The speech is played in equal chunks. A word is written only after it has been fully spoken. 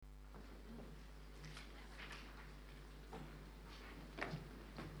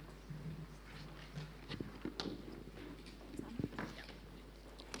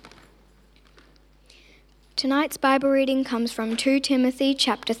Tonight's Bible reading comes from 2 Timothy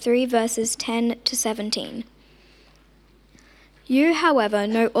chapter 3 verses 10 to 17. You, however,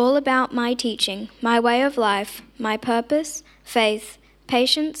 know all about my teaching, my way of life, my purpose, faith,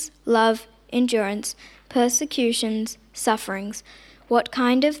 patience, love, endurance, persecutions, sufferings, what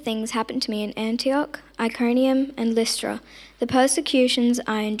kind of things happened to me in Antioch, Iconium, and Lystra, the persecutions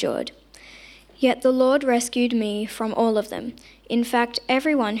I endured. Yet the Lord rescued me from all of them. In fact,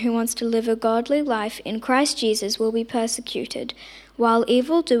 everyone who wants to live a godly life in Christ Jesus will be persecuted, while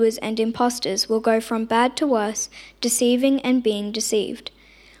evildoers and impostors will go from bad to worse, deceiving and being deceived.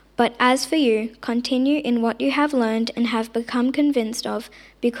 But as for you, continue in what you have learned and have become convinced of,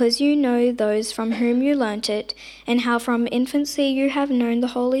 because you know those from whom you learnt it, and how from infancy you have known the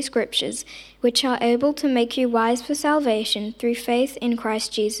Holy Scriptures, which are able to make you wise for salvation through faith in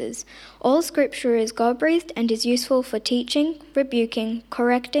Christ Jesus. All Scripture is God-breathed and is useful for teaching, rebuking,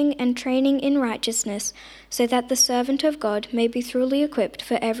 correcting, and training in righteousness, so that the servant of God may be thoroughly equipped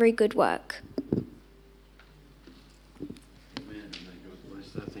for every good work.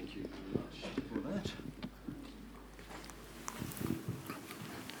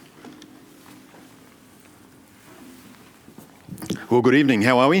 Well, good evening.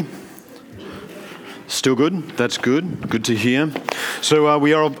 How are we? Still good? That's good. Good to hear. So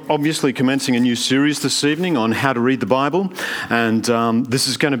we are obviously commencing a new series this evening on how to read the Bible. And this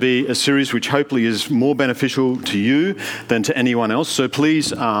is going to be a series which hopefully is more beneficial to you than to anyone else. So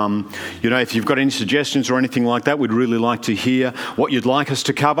please, if you've got any suggestions or anything like that, we'd really like to hear what you'd like us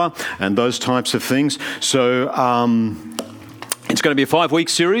to cover and those types of things. So it's going to be a 5-week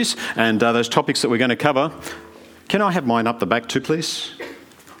series, and those topics that we're going to cover. Can I have mine up the back too, please?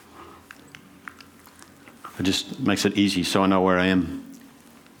 It just makes it easy so I know where I am.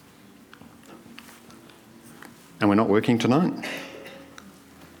 And we're not working tonight?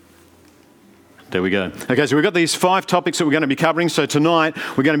 There we go. Okay, so we've got these 5 topics that we're going to be covering. So tonight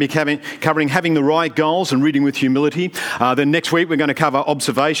we're going to be covering having the right goals and reading with humility. Then next week we're going to cover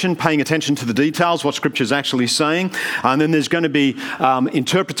observation, paying attention to the details, what Scripture's actually saying. And then there's going to be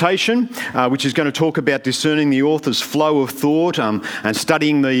interpretation, which is going to talk about discerning the author's flow of thought and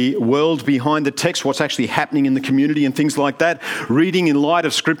studying the world behind the text, what's actually happening in the community and things like that. Reading in light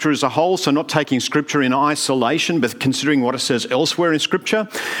of Scripture as a whole, so not taking Scripture in isolation, but considering what it says elsewhere in Scripture.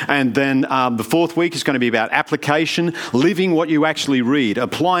 And then the 4th week is going to be about application, living what you actually read,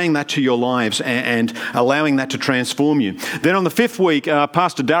 applying that to your lives and allowing that to transform you. Then on the 5th week,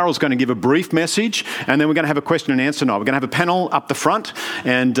 Pastor Darrell's going to give a brief message, and then we're going to have a question and answer night. We're going to have a panel up the front,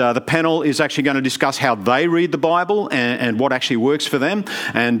 and the panel is actually going to discuss how they read the Bible and what actually works for them.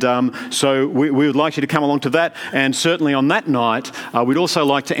 And so we would like you to come along to that. And certainly on that night, we'd also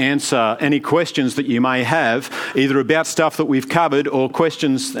like to answer any questions that you may have, either about stuff that we've covered or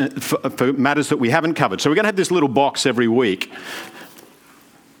questions for matters that we haven't covered. So we're going to have this little box every week.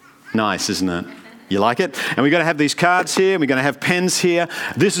 Nice, isn't it? You like it? And we're going to have these cards here. We're going to have pens here.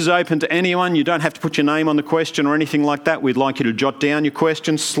 This is open to anyone. You don't have to put your name on the question or anything like that. We'd like you to jot down your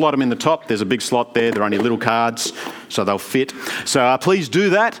questions, slot them in the top. There's a big slot there. They're only little cards, so they'll fit. So please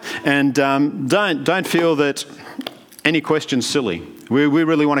do that, and don't feel that any question's silly. We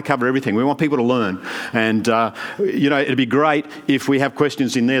really want to cover everything. We want people to learn. And, it'd be great if we have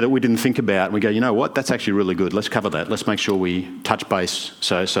questions in there that we didn't think about. And we go, you know what, that's actually really good. Let's cover that. Let's make sure we touch base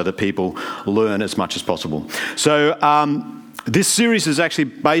so that people learn as much as possible. So this series is actually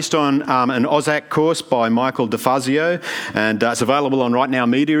based on an AUSAC course by Michael DeFazio, and it's available on Right Now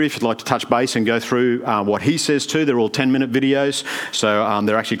Media if you'd like to touch base and go through what he says too. They're all 10-minute videos, so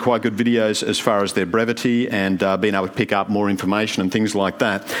they're actually quite good videos as far as their brevity and being able to pick up more information and things like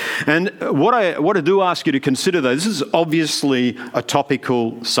that. And what I do ask you to consider, though, this is obviously a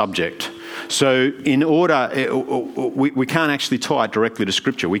topical subject. So in order, we can't actually tie it directly to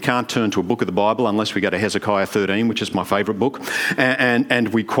Scripture. We can't turn to a book of the Bible unless we go to Hezekiah 13, which is my favourite book, and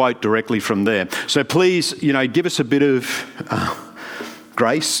we quote directly from there. So please, give us a bit of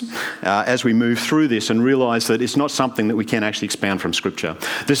grace as we move through this and realise that it's not something that we can actually expound from Scripture.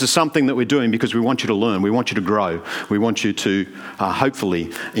 This is something that we're doing because we want you to learn, we want you to grow, we want you to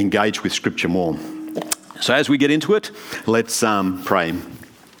hopefully engage with Scripture more. So as we get into it, let's pray.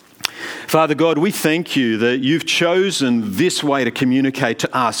 Father God, we thank you that you've chosen this way to communicate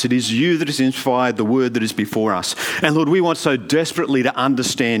to us. It is you that has inspired the word that is before us. And Lord, we want so desperately to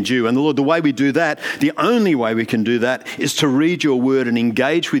understand you. And Lord, the way we do that, the only way we can do that is to read your word and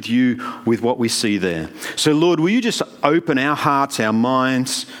engage with you with what we see there. So Lord, will you just open our hearts, our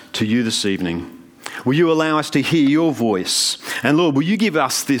minds to you this evening? Will you allow us to hear your voice? And Lord, will you give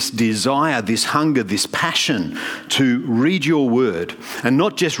us this desire, this hunger, this passion to read your word, and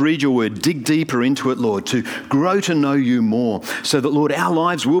not just read your word, dig deeper into it, Lord, to grow to know you more, so that, Lord, our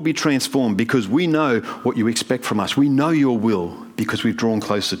lives will be transformed because we know what you expect from us. We know your will because we've drawn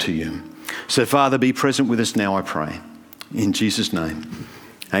closer to you. So, Father, be present with us now, I pray. In Jesus' name.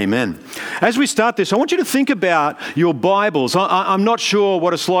 Amen. As we start this, I want you to think about your Bibles. I'm not sure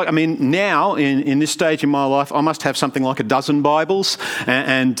what it's like. I mean, now, in this stage in my life, I must have something like a dozen Bibles,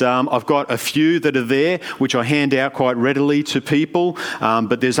 and I've got a few that are there, which I hand out quite readily to people,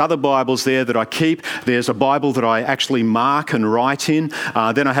 but there's other Bibles there that I keep. There's a Bible that I actually mark and write in.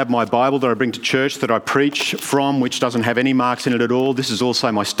 Then I have my Bible that I bring to church that I preach from, which doesn't have any marks in it at all. This is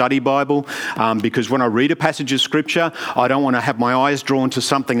also my study Bible, because when I read a passage of Scripture, I don't want to have my eyes drawn to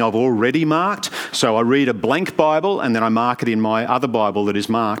something I've already marked. So I read a blank Bible and then I mark it in my other Bible that is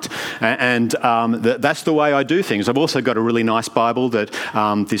marked. And that's the way I do things. I've also got a really nice Bible that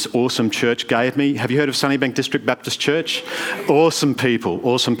this awesome church gave me. Have you heard of Sunnybank District Baptist Church? Awesome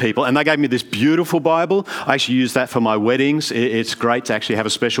people. And they gave me this beautiful Bible. I actually use that for my weddings. It's great to actually have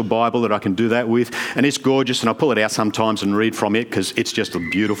a special Bible that I can do that with. And it's gorgeous. And I pull it out sometimes and read from it because it's just a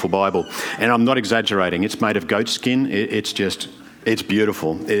beautiful Bible. And I'm not exaggerating. It's made of goat skin. It's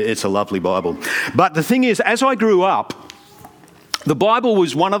beautiful. It's a lovely Bible. But the thing is, as I grew up, the Bible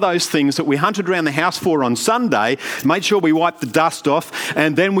was one of those things that we hunted around the house for on Sunday, made sure we wiped the dust off,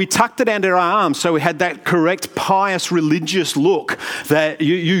 and then we tucked it under our arms so we had that correct, pious, religious look that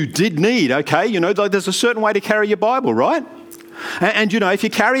you did need, okay? You know, there's a certain way to carry your Bible, right? And, you know, if you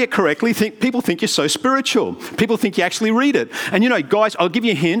carry it correctly, people think you're so spiritual. People think you actually read it. And, you know, guys, I'll give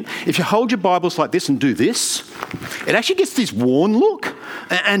you a hint. If you hold your Bibles like this and do this, it actually gets this worn look.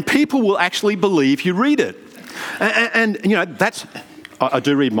 And people will actually believe you read it. And you know, I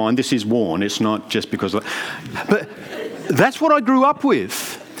do read mine. This is worn. It's not just because but that's what I grew up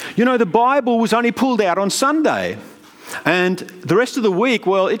with. You know, the Bible was only pulled out on Sunday. And the rest of the week,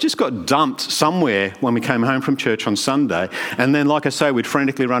 well, it just got dumped somewhere when we came home from church on Sunday. And then, like I say, we'd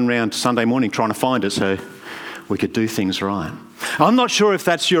frantically run around Sunday morning trying to find it so we could do things right. I'm not sure if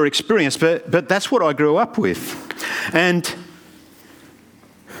that's your experience, but that's what I grew up with. And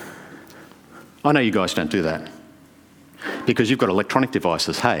I know you guys don't do that because you've got electronic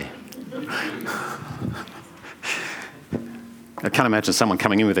devices, hey? I can't imagine someone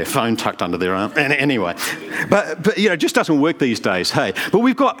coming in with their phone tucked under their arm. Anyway, but you know, it just doesn't work these days, hey? But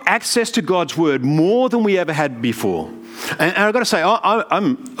we've got access to God's word more than we ever had before. And I've got to say,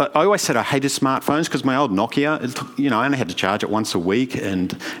 I always said I hated smartphones because my old Nokia, you know, I only had to charge it once a week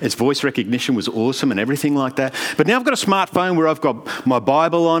and its voice recognition was awesome and everything like that. But now I've got a smartphone where I've got my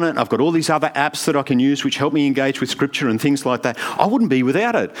Bible on it. I've got all these other apps that I can use which help me engage with Scripture and things like that. I wouldn't be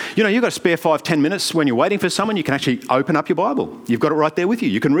without it. You know, you've got to spare 5-10 minutes when you're waiting for someone, you can actually open up your Bible. You've got it right there with you.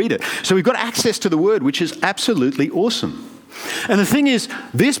 You can read it. So we've got access to the Word, which is absolutely awesome. And the thing is,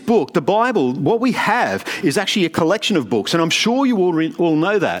 this book, the Bible, what we have is actually a collection of books, and I'm sure you all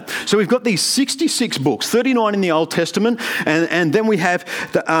know that. So we've got these 66 books, 39 in the Old Testament, and then we have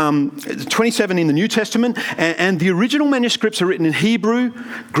the 27 in the New Testament, and the original manuscripts are written in Hebrew,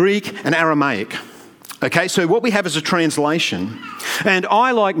 Greek, and Aramaic. Okay, so what we have is a translation, and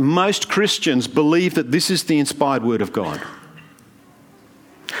I, like most Christians, believe that this is the inspired Word of God.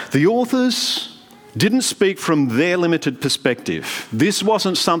 The authors didn't speak from their limited perspective. This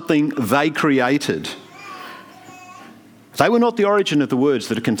wasn't something they created. They were not the origin of the words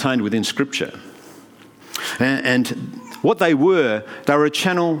that are contained within Scripture. And what they were a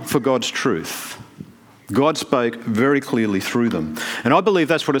channel for God's truth. God spoke very clearly through them. And I believe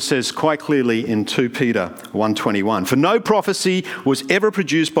that's what it says quite clearly in 2 Peter 1:21. For no prophecy was ever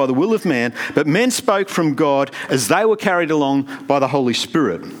produced by the will of man, but men spoke from God as they were carried along by the Holy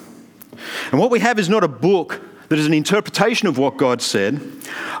Spirit. And what we have is not a book that is an interpretation of what God said.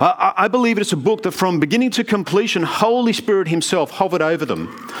 I believe it's a book that from beginning to completion, Holy Spirit himself hovered over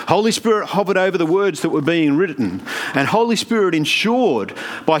them. Holy Spirit hovered over the words that were being written. And Holy Spirit ensured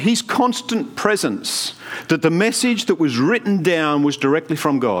by his constant presence that the message that was written down was directly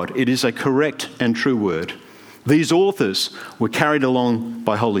from God. It is a correct and true word. These authors were carried along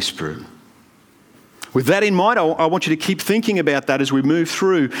by Holy Spirit. With that in mind, I want you to keep thinking about that as we move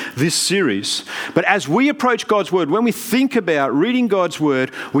through this series. But as we approach God's Word, when we think about reading God's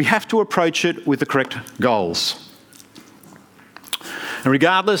Word, we have to approach it with the correct goals. And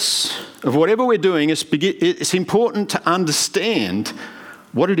regardless of whatever we're doing, it's important to understand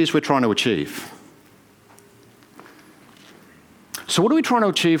what it is we're trying to achieve. So what are we trying to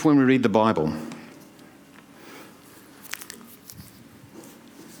achieve when we read the Bible?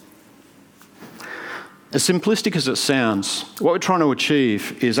 as simplistic as it sounds, what we're trying to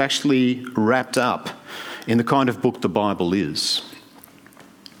achieve is actually wrapped up in the kind of book the Bible is.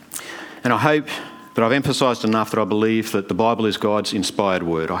 And I hope that I've emphasised enough that I believe that the Bible is God's inspired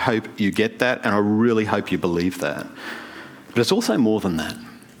word. I hope you get that, and I really hope you believe that. But it's also more than that.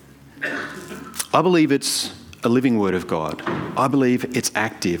 I believe it's a living word of God. I believe it's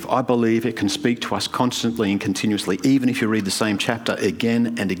active. I believe it can speak to us constantly and continuously, even if you read the same chapter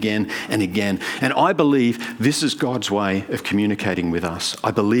again and again and again. And I believe this is God's way of communicating with us.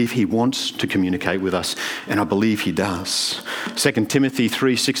 I believe he wants to communicate with us, and I believe he does. 2 Timothy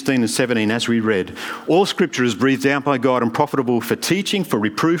 3:16 and 17, as we read, all scripture is breathed out by God and profitable for teaching, for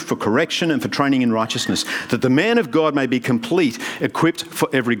reproof, for correction, and for training in righteousness, that the man of God may be complete, equipped for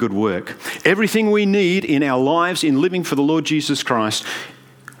every good work. Everything we need in our lives in living for the Lord Jesus Christ,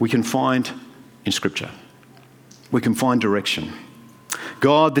 we can find in Scripture. We can find direction.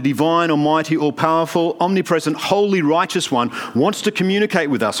 God, the divine, almighty, all-powerful, omnipresent, holy, righteous one, wants to communicate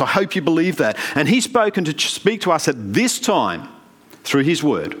with us. I hope you believe that. And he's spoken to speak to us at this time through his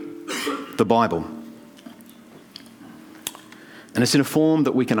word, the Bible. And it's in a form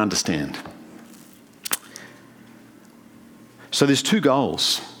that we can understand. So there's two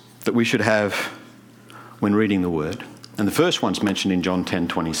goals that we should have when reading the word. And the first one's mentioned in John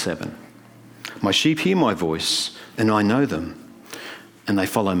 10:27. My sheep hear my voice, and I know them, and they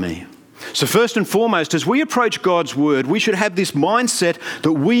follow me. So first and foremost, as we approach God's word, we should have this mindset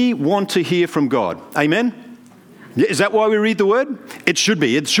that we want to hear from God. Amen? Is that why we read the word? It should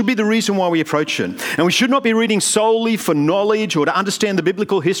be. It should be the reason why we approach it. And we should not be reading solely for knowledge or to understand the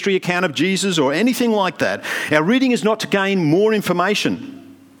biblical history account of Jesus or anything like that. Our reading is not to gain more information.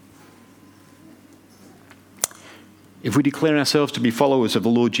 If we declare ourselves to be followers of the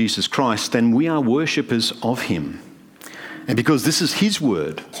Lord Jesus Christ, then we are worshippers of him. And because this is his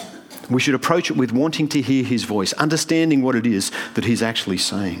word, we should approach it with wanting to hear his voice, understanding what it is that he's actually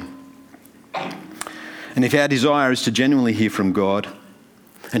saying. And if our desire is to genuinely hear from God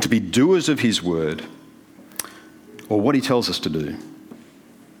and to be doers of his word, or what he tells us to do.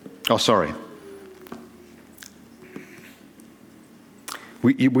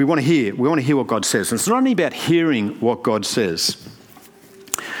 We want to hear what God says. And it's not only about hearing what God says.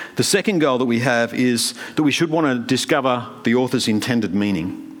 The second goal that we have is that we should want to discover the author's intended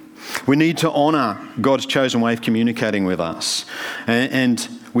meaning. We need to honour God's chosen way of communicating with us. And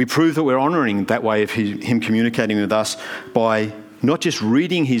we prove that we're honouring that way of him communicating with us by not just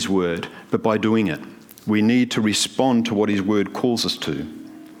reading his word, but by doing it. We need to respond to what his word calls us to.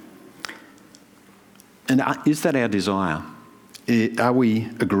 And is that our desire? Are we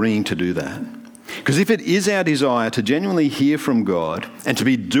agreeing to do that? Because if it is our desire to genuinely hear from God and to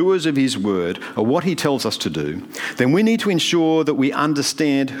be doers of his word or what he tells us to do, then we need to ensure that we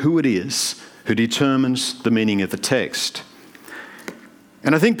understand who it is who determines the meaning of the text.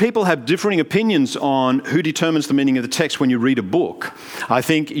 And I think people have differing opinions on who determines the meaning of the text when you read a book. I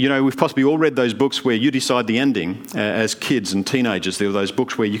think, we've possibly all read those books where you decide the ending as kids and teenagers. There were those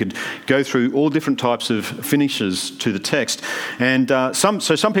books where you could go through all different types of finishes to the text. And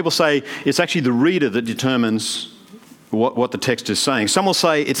some people say it's actually the reader that determines what the text is saying. Some will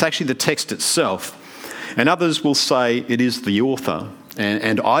say it's actually the text itself. And others will say it is the author.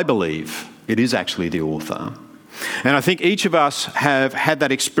 And I believe it is actually the author. And I think each of us have had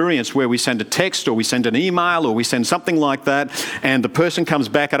that experience where we send a text or we send an email or we send something like that, and the person comes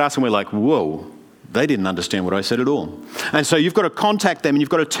back at us and we're like, whoa, they didn't understand what I said at all. And so you've got to contact them and you've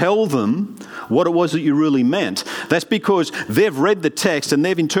got to tell them what it was that you really meant. That's because they've read the text and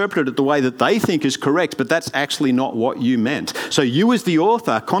they've interpreted it the way that they think is correct, but that's actually not what you meant. So you as the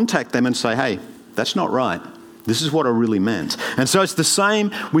author, contact them and say, hey, that's not right. This is what I really meant. And so it's the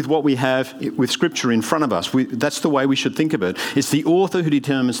same with what we have with Scripture in front of us. That's the way we should think of it. It's the author who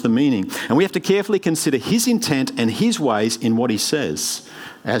determines the meaning. And we have to carefully consider his intent and his ways in what he says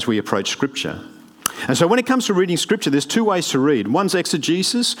as we approach Scripture. And so when it comes to reading Scripture, there's two ways to read. One's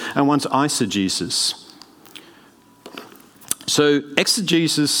exegesis and one's eisegesis. So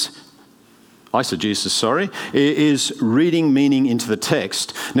eisegesis is reading meaning into the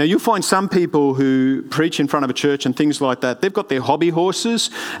text. Now, you'll find some people who preach in front of a church and things like that, they've got their hobby horses,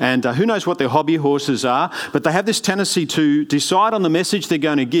 and who knows what their hobby horses are, but they have this tendency to decide on the message they're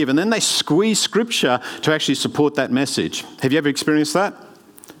going to give, and then they squeeze Scripture to actually support that message. Have you ever experienced that?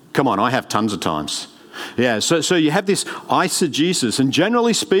 Come on, I have tons of times. Yeah, so you have this eisegesis, and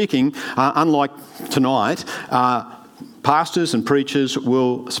generally speaking, unlike tonight, pastors and preachers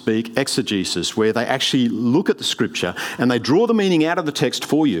will speak exegesis, where they actually look at the Scripture and they draw the meaning out of the text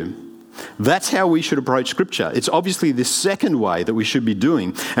for you. That's how we should approach Scripture. It's obviously the second way that we should be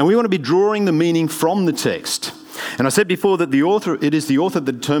doing. And we want to be drawing the meaning from the text. And I said before that it is the author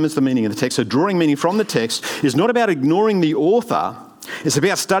that determines the meaning of the text. So drawing meaning from the text is not about ignoring the author. It's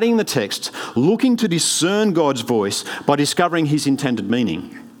about studying the text, looking to discern God's voice by discovering his intended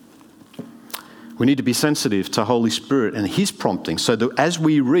meaning. We need to be sensitive to Holy Spirit and his prompting so that as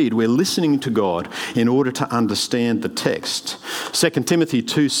we read, we're listening to God in order to understand the text. 2 Timothy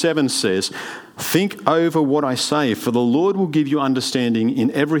 2:7 says, "Think over what I say, for the Lord will give you understanding in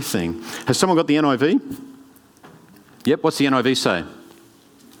everything." Has someone got the NIV? Yep, what's the NIV say?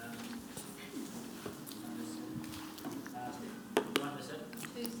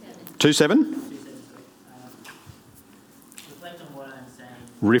 2:7?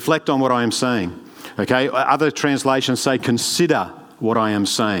 Reflect on what I am saying. Okay, other translations say consider what I am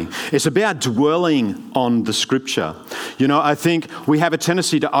saying. It's about dwelling on the Scripture. I think we have a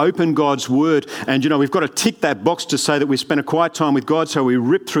tendency to open God's Word and, we've got to tick that box to say that we spent a quiet time with God, so we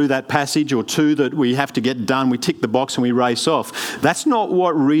rip through that passage or two that we have to get done, we tick the box and we race off. That's not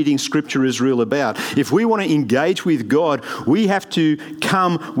what reading Scripture is real about. If we want to engage with God, we have to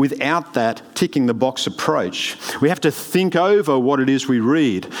come without that ticking the box approach. We have to think over what it is we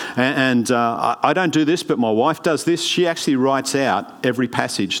read. And I don't do this, but my wife does this. She actually writes out every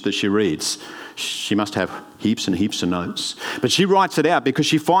passage that she reads. She must have heaps and heaps of notes. But she writes it out because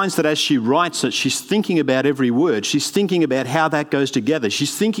she finds that as she writes it, she's thinking about every word. She's thinking about how that goes together.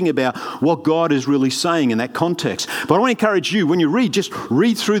 She's thinking about what God is really saying in that context. But I want to encourage you, when you read, just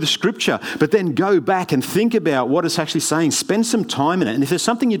read through the Scripture, but then go back and think about what it's actually saying. Spend some time in it. And if there's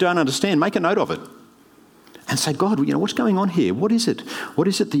something you don't understand, make a note of it. And say, God, what's going on here? What is it? What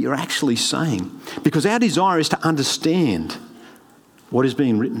is it that you're actually saying? Because our desire is to understand what is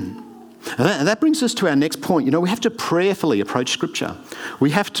being written. And that brings us to our next point. We have to prayerfully approach Scripture.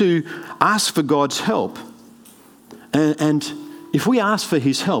 We have to ask for God's help. And if we ask for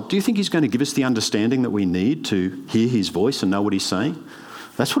his help, do you think he's going to give us the understanding that we need to hear his voice and know what he's saying?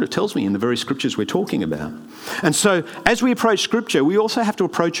 That's what it tells me in the very Scriptures we're talking about. And so as we approach Scripture, we also have to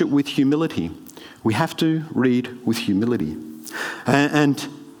approach it with humility. We have to read with humility. And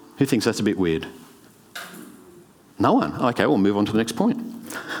who thinks that's a bit weird? No one. Okay, we'll move on to the next point.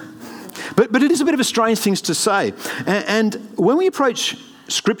 But it is a bit of a strange thing to say. And when we approach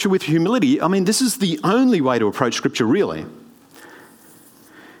Scripture with humility, this is the only way to approach Scripture, really.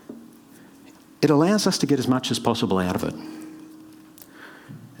 It allows us to get as much as possible out of it.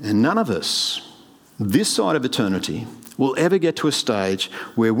 And none of us, this side of eternity, will ever get to a stage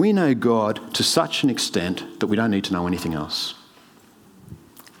where we know God to such an extent that we don't need to know anything else.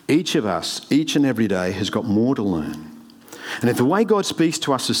 Each of us, each and every day, has got more to learn. And if the way God speaks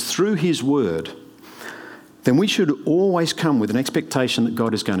to us is through his word, then we should always come with an expectation that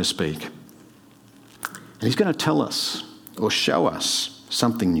God is going to speak. And he's going to tell us or show us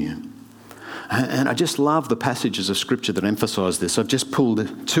something new. And I just love the passages of Scripture that emphasise this. I've just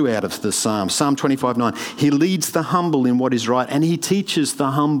pulled two out of the Psalms. Psalm 25:9. He leads the humble in what is right, and he teaches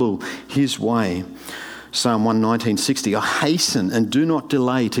the humble his way. Psalm 119:60. I hasten and do not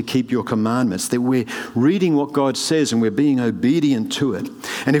delay to keep your commandments. That we're reading what God says and we're being obedient to it.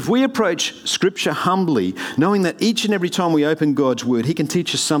 And if we approach Scripture humbly, knowing that each and every time we open God's word, he can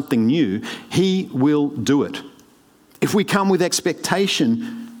teach us something new, he will do it. If we come with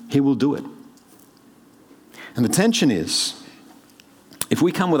expectation, he will do it. And the tension is, if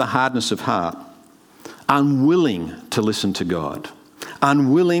we come with a hardness of heart, unwilling to listen to God,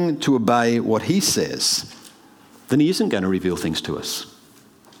 unwilling to obey what he says, then he isn't going to reveal things to us.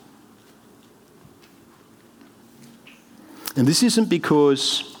 And this isn't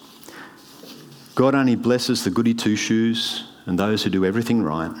because God only blesses the goody two-shoes and those who do everything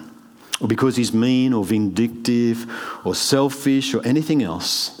right, or because he's mean or vindictive or selfish or anything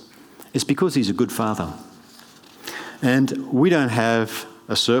else. It's because he's a good father. And we don't have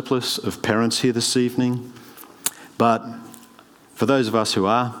a surplus of parents here this evening, but for those of us who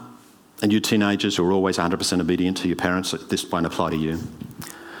are, and you teenagers who are always 100% obedient to your parents, this won't apply to you.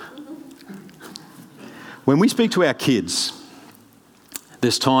 When we speak to our kids,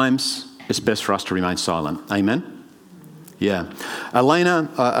 there's times it's best for us to remain silent. Amen? Yeah. Elena,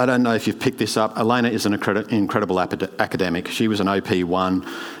 I don't know if you've picked this up. Elena is an incredible academic. She was an OP1,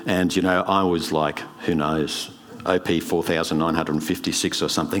 and, I was like, who knows? OP 4,956 or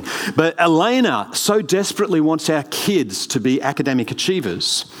something. But Elena so desperately wants our kids to be academic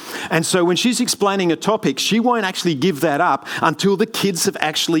achievers. And so when she's explaining a topic, she won't actually give that up until the kids have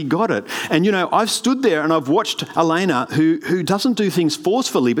actually got it. And, I've stood there and I've watched Elena, who doesn't do things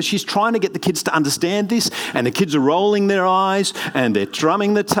forcefully, but she's trying to get the kids to understand this, and the kids are rolling their eyes, and they're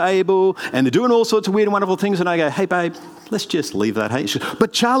drumming the table, and they're doing all sorts of weird and wonderful things, and I go, hey, babe, let's just leave that. Hey,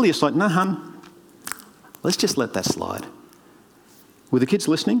 but Charlie is like, no, hun. Let's just let that slide. Were the kids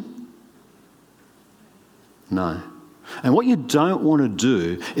listening? No. And what you don't want to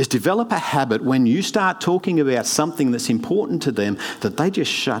do is develop a habit when you start talking about something that's important to them that they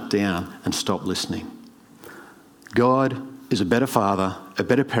just shut down and stop listening. God is a better father, a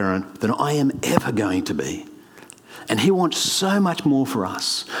better parent than I am ever going to be. And he wants so much more for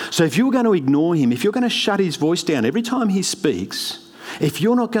us. So if you're going to ignore him, if you're going to shut his voice down every time he speaks, if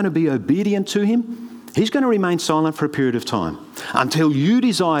you're not going to be obedient to him, he's going to remain silent for a period of time until you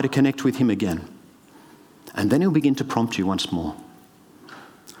desire to connect with him again. And then he'll begin to prompt you once more.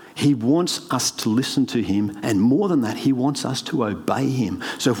 He wants us to listen to him, and more than that, he wants us to obey him.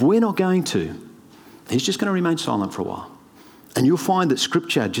 So if we're not going to, he's just going to remain silent for a while. And you'll find that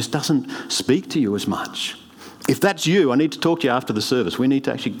Scripture just doesn't speak to you as much. If that's you, I need to talk to you after the service. We need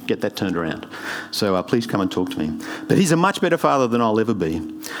to actually get that turned around. So please come and talk to me. But he's a much better father than I'll ever be.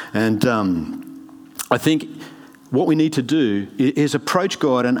 And I think what we need to do is approach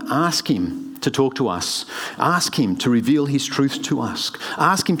God and ask him to talk to us. Ask him to reveal his truth to us.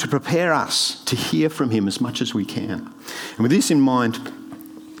 Ask him to prepare us to hear from him as much as we can. And with this in mind,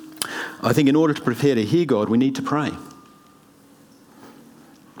 I think in order to prepare to hear God, we need to pray.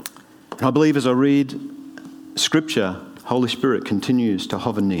 And I believe as I read Scripture, Holy Spirit continues to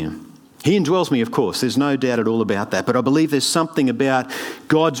hover near. He indwells me, of course. There's no doubt at all about that. But I believe there's something about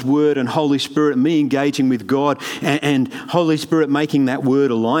God's Word and Holy Spirit, me engaging with God and Holy Spirit making that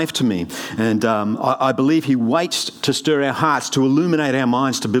Word alive to me. And I believe he waits to stir our hearts, to illuminate our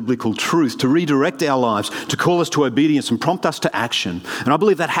minds to biblical truth, to redirect our lives, to call us to obedience and prompt us to action. And I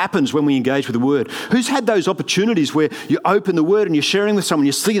believe that happens when we engage with the Word. Who's had those opportunities where you open the Word and you're sharing with someone,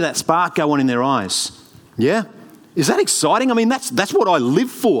 you see that spark go on in their eyes? Yeah? Is that exciting? I mean, that's what I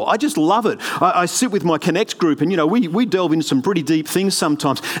live for. I just love it. I sit with my Connect group and, we delve into some pretty deep things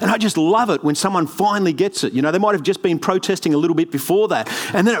sometimes. And I just love it when someone finally gets it. They might have just been protesting a little bit before that.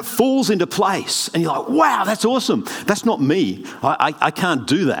 And then it falls into place. And you're like, wow, that's awesome. That's not me. I can't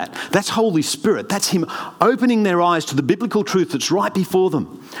do that. That's Holy Spirit. That's him opening their eyes to the biblical truth that's right before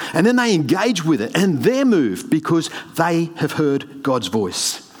them. And then they engage with it and they're moved because they have heard God's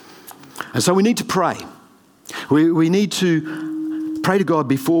voice. And so we need to pray. We need to pray to God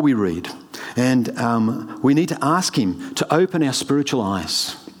before we read, and we need to ask him to open our spiritual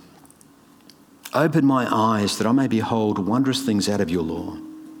eyes. Open my eyes that I may behold wondrous things out of your law.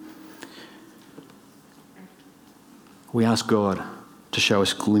 We ask God to show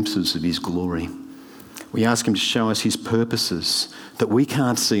us glimpses of his glory. We ask him to show us his purposes that we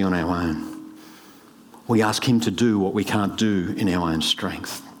can't see on our own. We ask him to do what we can't do in our own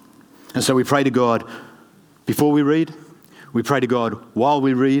strength. And so we pray to God before we read, we pray to God while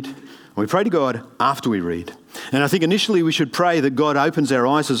we read, and we pray to God after we read. And I think initially we should pray that God opens our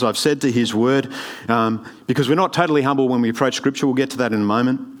eyes, as I've said, to his word, because we're not totally humble when we approach Scripture. We'll get to that in a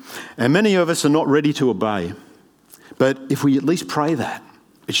moment. And many of us are not ready to obey. But if we at least pray that,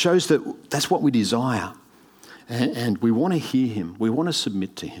 it shows that that's what we desire. And we want to hear him. We want to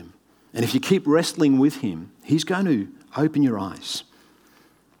submit to him. And if you keep wrestling with him, he's going to open your eyes.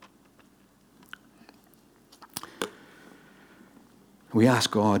 We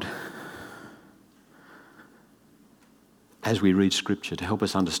ask God, as we read Scripture, to help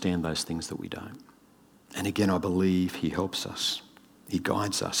us understand those things that we don't. And again, I believe he helps us. He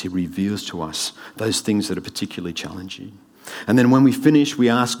guides us. He reveals to us those things that are particularly challenging. And then when we finish, we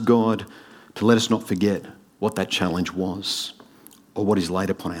ask God to let us not forget what that challenge was or what is laid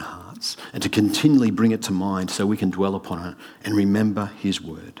upon our hearts, and to continually bring it to mind so we can dwell upon it and remember his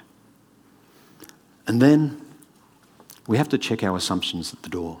word. And then we have to check our assumptions at the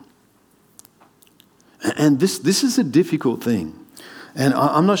door. And this is a difficult thing. And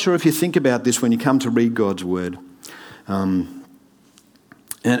I'm not sure if you think about this when you come to read God's word. And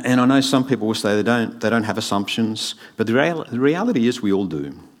I know some people will say they don't have assumptions, but the reality is we all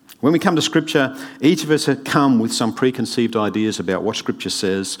do. When we come to Scripture, each of us come with some preconceived ideas about what Scripture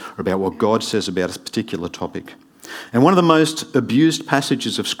says or about what God says about a particular topic. And one of the most abused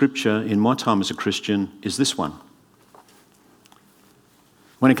passages of Scripture in my time as a Christian is this one.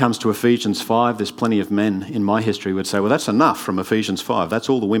 When it comes to Ephesians 5, there's plenty of men in my history who would say, well, that's enough from Ephesians 5. That's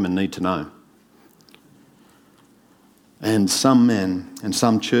all the women need to know. And some men and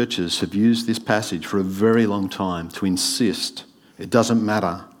some churches have used this passage for a very long time to insist it doesn't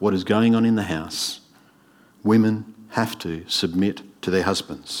matter what is going on in the house. Women have to submit to their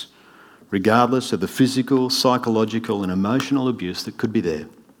husbands, regardless of the physical, psychological and emotional abuse that could be there.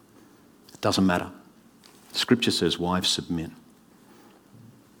 It doesn't matter. Scripture says wives submit.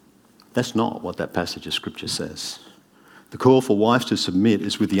 That's not what that passage of Scripture says. The call for wives to submit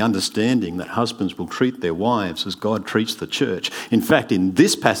is with the understanding that husbands will treat their wives as God treats the church. In fact, in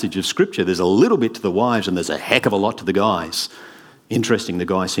this passage of Scripture, there's a little bit to the wives and there's a heck of a lot to the guys. Interesting, the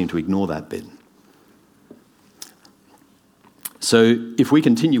guys seem to ignore that bit. So if we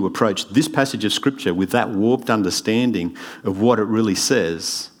continue to approach this passage of Scripture with that warped understanding of what it really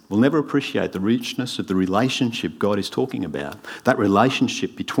says, we'll never appreciate the richness of the relationship God is talking about. That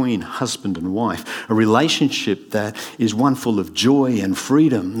relationship between husband and wife, a relationship that is one full of joy and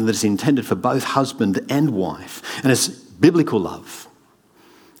freedom that is intended for both husband and wife. And it's biblical love.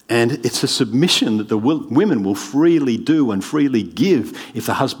 And it's a submission that the women will freely do and freely give if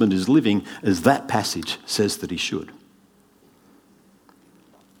the husband is living as that passage says that he should.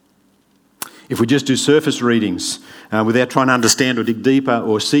 If we just do surface readings without trying to understand or dig deeper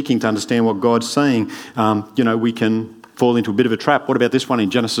or seeking to understand what God's saying, we can fall into a bit of a trap. What about this one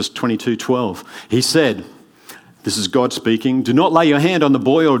in Genesis 22:12? He said, this is God speaking, "Do not lay your hand on the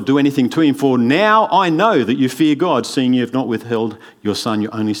boy or do anything to him, for now I know that you fear God, seeing you have not withheld your son,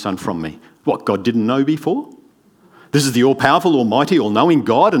 your only son, from me." What, God didn't know before? This is the all-powerful, almighty, all-knowing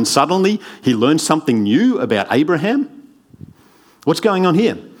God, and suddenly he learned something new about Abraham? What's going on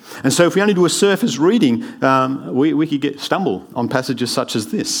here? And so if we only do a surface reading, we could stumble on passages such as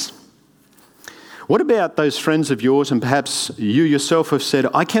this. What about those friends of yours, and perhaps you yourself have said,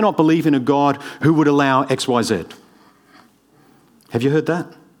 "I cannot believe in a God who would allow X, Y, Z." Have you heard that?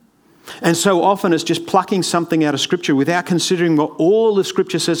 And so often it's just plucking something out of Scripture without considering what all the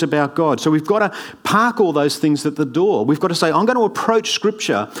Scripture says about God. So we've got to park all those things at the door. We've got to say, I'm going to approach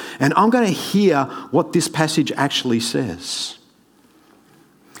Scripture and I'm going to hear what this passage actually says.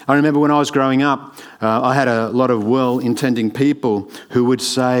 I remember when I was growing up, I had a lot of well-intending people who would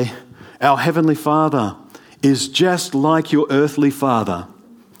say, "Our Heavenly Father is just like your earthly father."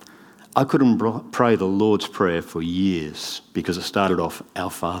 I couldn't pray the Lord's Prayer for years because it started off,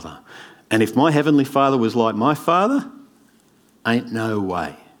 "Our Father." And if my Heavenly Father was like my father, ain't no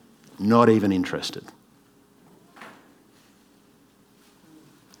way. Not even interested.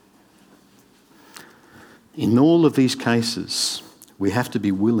 In all of these cases, we have to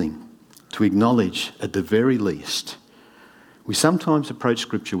be willing to acknowledge, at the very least, we sometimes approach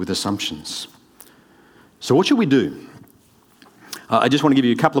Scripture with assumptions. So what should we do? I just want to give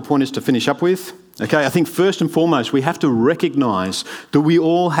you a couple of pointers to finish up with. Okay, I think first and foremost, we have to recognise that we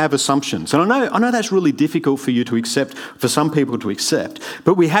all have assumptions. And I know that's really difficult for you to accept, for some people to accept,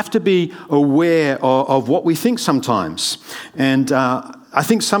 but we have to be aware of what we think sometimes. And I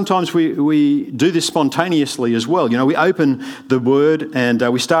think sometimes we do this spontaneously as well. You know, we open the Word and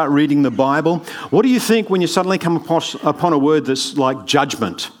we start reading the Bible. What do you think when you suddenly come upon a word that's like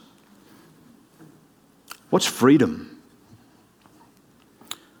judgment? What's freedom?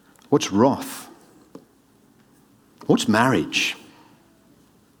 What's wrath? What's marriage?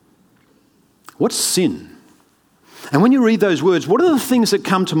 What's sin? And when you read those words, what are the things that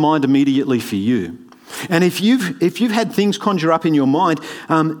come to mind immediately for you? And if you've had things conjure up in your mind,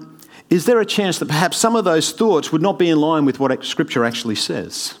 is there a chance that perhaps some of those thoughts would not be in line with what Scripture actually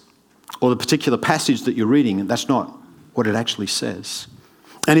says? Or the particular passage that you're reading, and that's not what it actually says?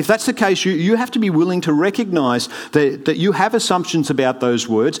 And if that's the case, you have to be willing to recognise that you have assumptions about those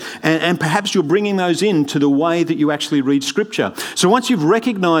words, and perhaps you're bringing those into the way that you actually read Scripture. So once you've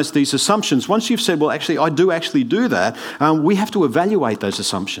recognised these assumptions, once you've said, well, actually, I do actually do that, we have to evaluate those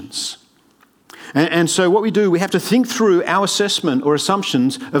assumptions. And so what we do, we have to think through our assessment or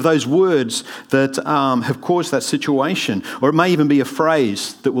assumptions of those words that have caused that situation, or it may even be a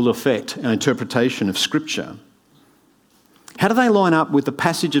phrase that will affect our interpretation of Scripture. How do they line up with the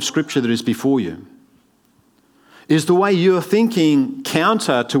passage of Scripture that is before you? Is the way you're thinking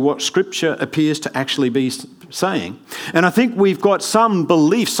counter to what Scripture appears to actually be saying? And I think we've got some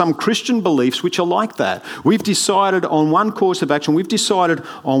beliefs, some Christian beliefs, which are like that. We've decided on one course of action, we've decided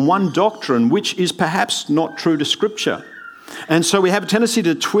on one doctrine, which is perhaps not true to Scripture. And so we have a tendency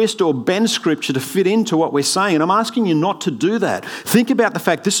to twist or bend Scripture to fit into what we're saying. And I'm asking you not to do that. Think about the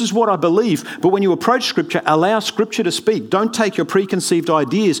fact, this is what I believe. But when you approach Scripture, allow Scripture to speak. Don't take your preconceived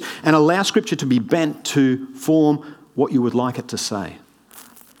ideas and allow Scripture to be bent to form what you would like it to say.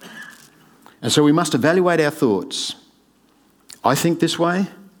 And so we must evaluate our thoughts. I think this way.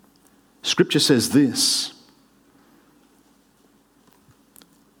 Scripture says this.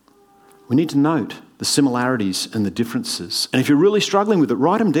 We need to note the similarities and the differences. And if you're really struggling with it,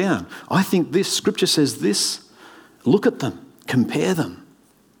 write them down. I think this, Scripture says this. Look at them, compare them.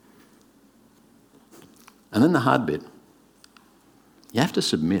 And then the hard bit, you have to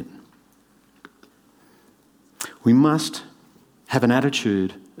submit. We must have an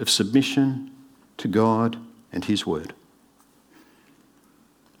attitude of submission to God and His Word.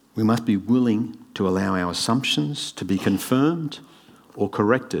 We must be willing to allow our assumptions to be confirmed or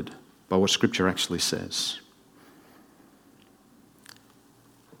corrected by what Scripture actually says.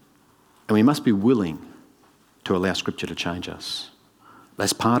 And we must be willing to allow Scripture to change us.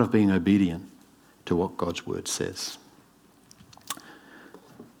 That's part of being obedient to what God's Word says.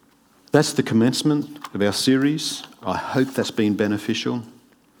 That's the commencement of our series. I hope that's been beneficial.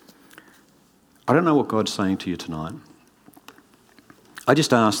 I don't know what God's saying to you tonight. I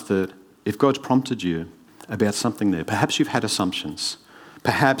just ask that if God's prompted you about something there, perhaps you've had assumptions,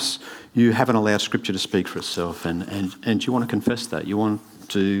 perhaps you haven't allowed Scripture to speak for itself and you want to confess that. You want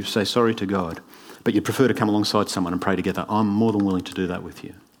to say sorry to God, but you prefer to come alongside someone and pray together. I'm more than willing to do that with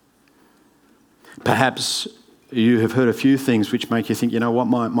you. Perhaps you have heard a few things which make you think, you know what,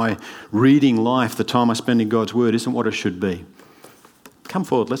 my reading life, the time I spend in God's Word isn't what it should be. Come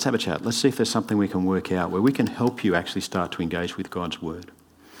forward, let's have a chat. Let's see if there's something we can work out where we can help you actually start to engage with God's Word.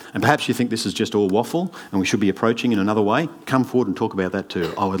 And perhaps you think this is just all waffle and we should be approaching in another way. Come forward and talk about that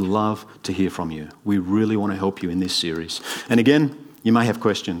too. I would love to hear from you. We really want to help you in this series. And again, you may have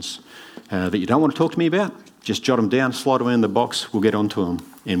questions that you don't want to talk to me about. Just jot them down, slide them in the box. We'll get onto them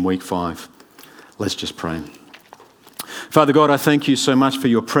in week 5. Let's just pray. Father God, I thank you so much for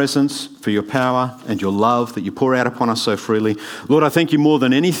your presence, for your power and your love that you pour out upon us so freely. Lord, I thank you more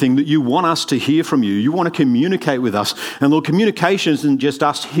than anything that you want us to hear from you. You want to communicate with us. And Lord, communication isn't just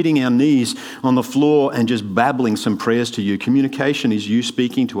us hitting our knees on the floor and just babbling some prayers to you. Communication is you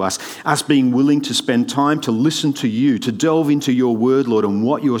speaking to us being willing to spend time to listen to you, to delve into your word, Lord, and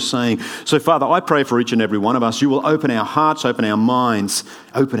what you're saying. So, Father, I pray for each and every one of us. You will open our hearts, open our minds,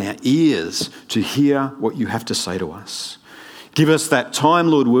 open our ears to hear what you have to say to us. Give us that time,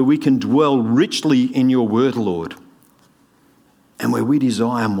 Lord, where we can dwell richly in your word, Lord, and where we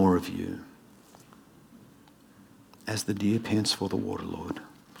desire more of you. As the deer pants for the water, Lord,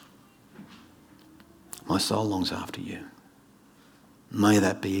 my soul longs after you. May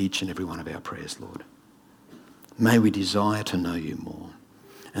that be each and every one of our prayers, Lord. May we desire to know you more.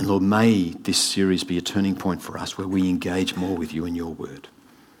 And Lord, may this series be a turning point for us where we engage more with you in your word.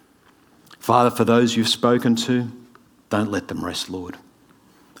 Father, for those you've spoken to, don't let them rest, Lord.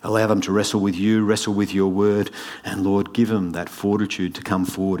 Allow them to wrestle with you, wrestle with your word, and Lord, give them that fortitude to come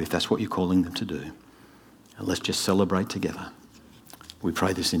forward if that's what you're calling them to do. And let's just celebrate together. We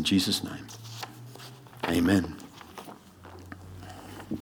pray this in Jesus' name. Amen.